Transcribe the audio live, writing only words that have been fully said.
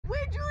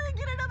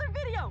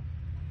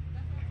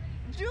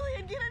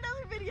Julian, get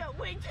another video.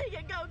 Wait, take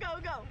it. Go,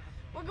 go, go.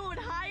 We're going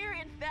higher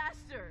and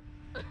faster.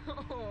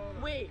 Oh,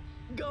 wait,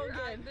 go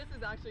again. This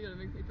is actually gonna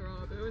make me throw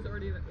up. It was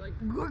already like.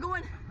 We're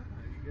going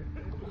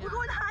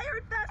higher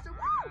and faster. Woo!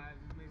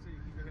 Just make sure you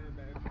keep your head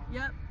back.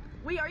 Yep.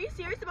 Wait, are you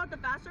serious about the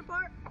faster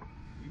part?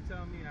 You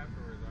tell me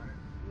afterwards, alright?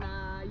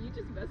 Nah, you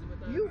just messing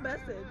with us. You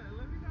messing. Yeah,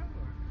 let me know.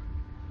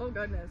 Oh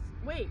goodness.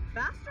 Wait,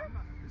 faster?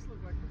 This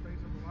looks like the face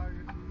of a liar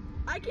to me.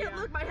 I can't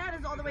look. My head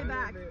is all the way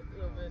back. A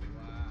little bit.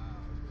 Wow.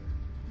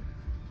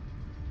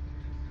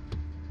 You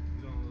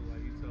don't look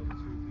like you tell the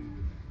truth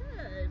either.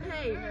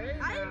 Hey,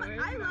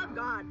 I love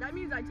God. That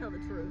means I tell the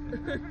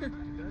truth.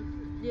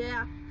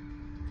 Yeah.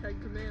 10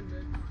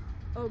 Commandments.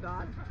 Oh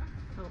God.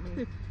 Help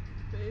me.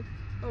 Faith.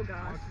 Oh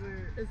gosh.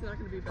 It's not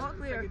gonna be better All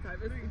clear. the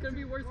second time. It's gonna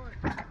be worse. Oh my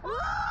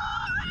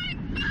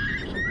God!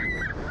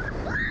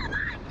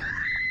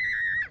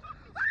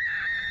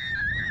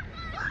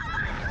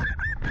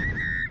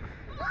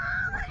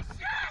 Holy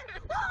shit!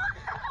 Oh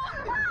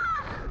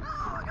my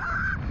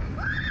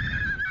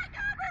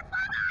God! We're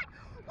flying!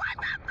 What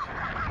the fuck? Oh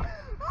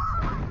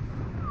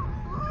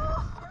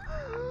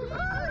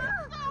my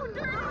God! Oh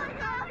my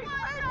God! Oh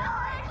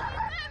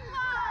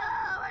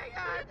my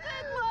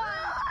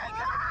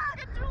God!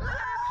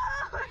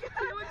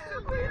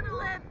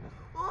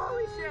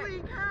 Holy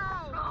shit!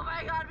 Cow. Oh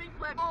my God, we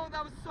flipped! Oh,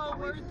 that was so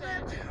worth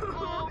it.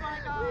 Oh my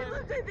We God.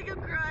 flipped, I think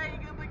I'm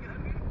crying. Oh my God.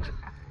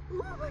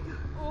 Oh my God.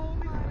 Oh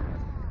my God.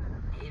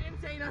 He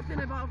didn't say nothing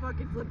about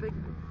fucking flipping.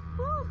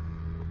 Woo.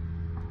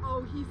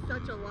 Oh, he's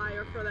such a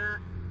liar for that.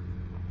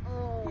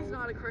 Oh. He's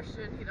not a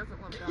Christian. He doesn't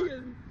love He God.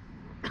 is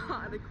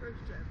not a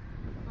Christian.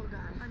 Oh God.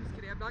 I'm just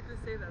kidding. I'm not gonna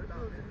say that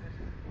about him.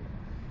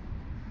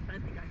 I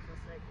think I feel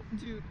sick.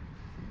 Dude,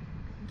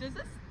 does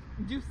this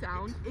do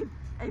sound?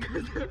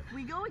 If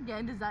we go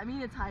again, does that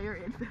mean it's higher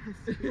and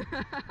faster?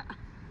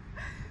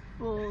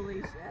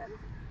 Holy shit.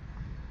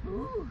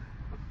 Ooh.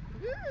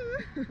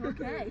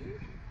 Okay.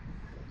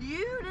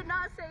 You did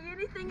not say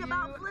anything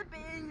about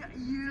flipping.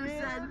 You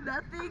said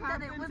nothing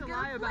that it was to gonna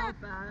lie flip. about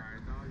that.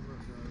 Alright, dogs,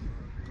 let's go.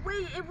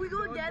 Wait, if we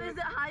go again, is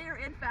it higher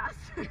and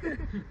faster?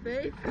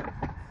 Faith? That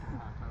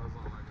was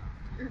all I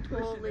got. You're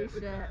pushing Holy it with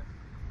shit. that.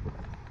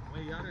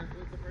 Wait, y'all didn't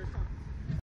flip the first time?